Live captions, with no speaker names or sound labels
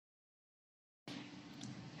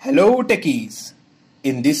Hello Techies!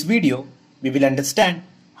 In this video, we will understand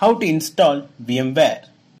how to install VMware.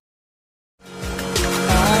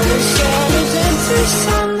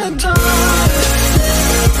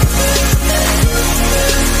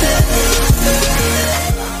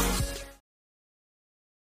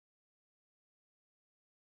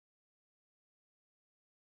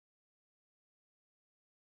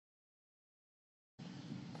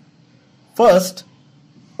 First,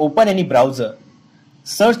 open any browser,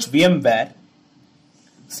 search VMware,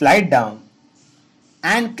 slide down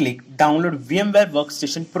and click Download VMware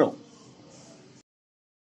Workstation Pro.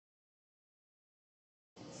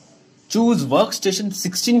 Choose Workstation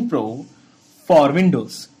 16 Pro for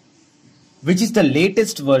Windows, which is the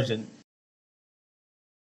latest version.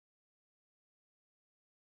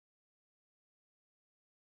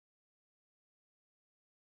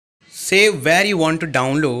 Say where you want to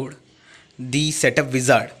download the setup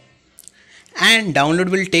wizard, and download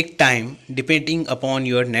will take time depending upon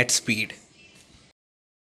your net speed.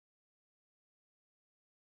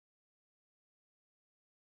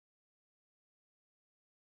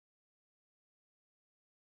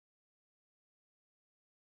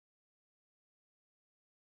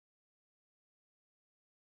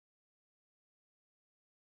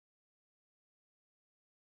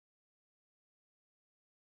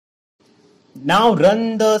 Now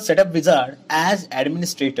run the setup wizard as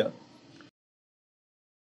administrator.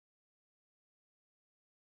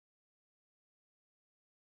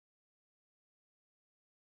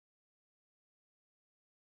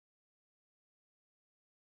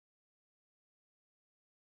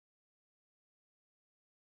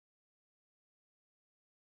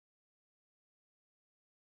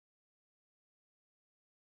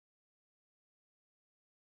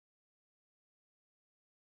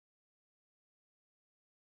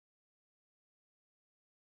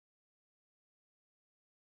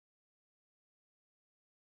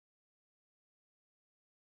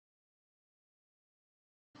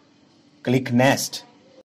 Click Next.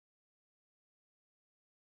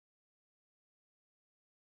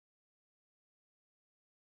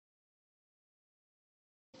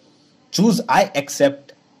 Choose I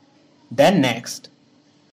accept, then Next.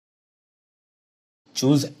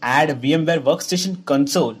 Choose Add VMware Workstation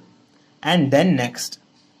Console and then Next.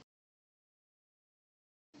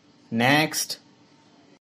 Next.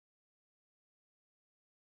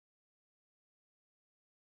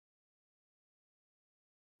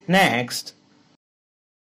 Next.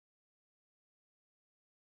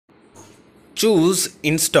 Choose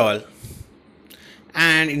Install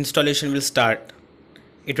and installation will start.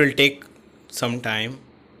 It will take some time.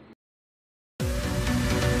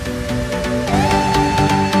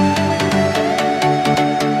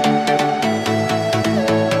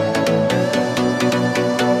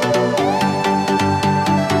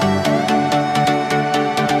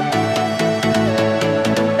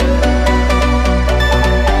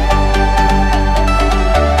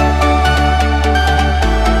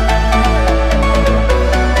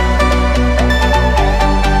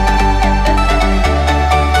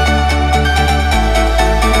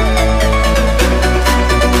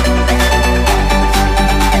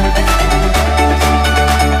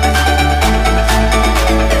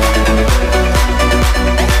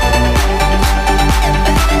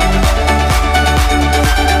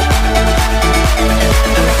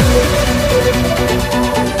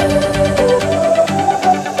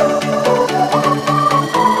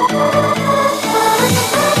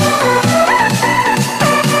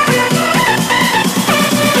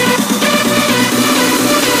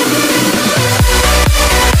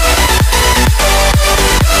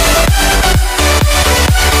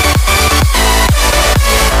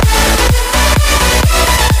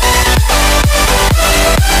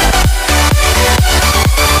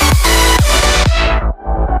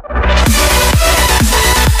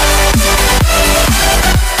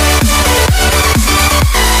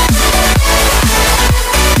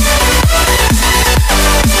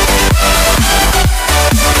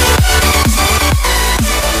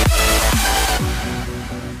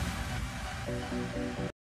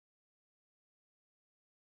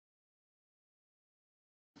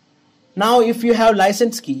 Now if you have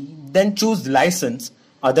license key, then choose license,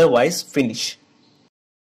 otherwise finish.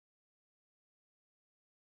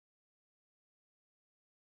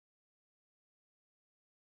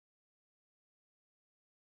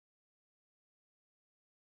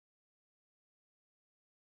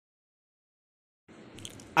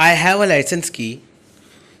 I have a license key,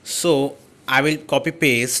 so I will copy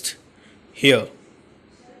paste here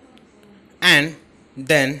and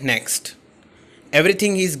then next.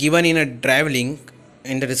 Everything is given in a drive link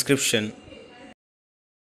in the description.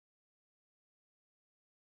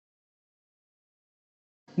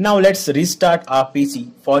 Now let's restart our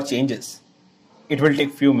PC for changes. It will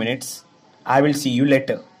take few minutes. I will see you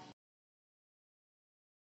later.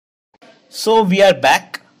 So we are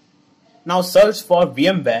back. Now search for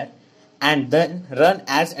VMware and then run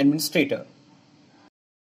as administrator.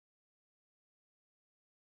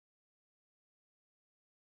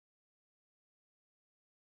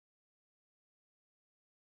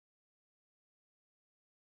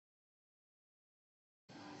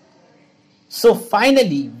 So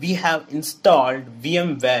finally we have installed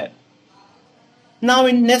VMware. Now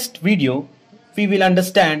in next video we will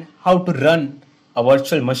understand how to run a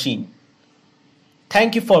virtual machine.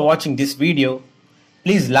 Thank you for watching this video.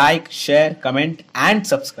 Please like, share, comment and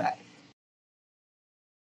subscribe.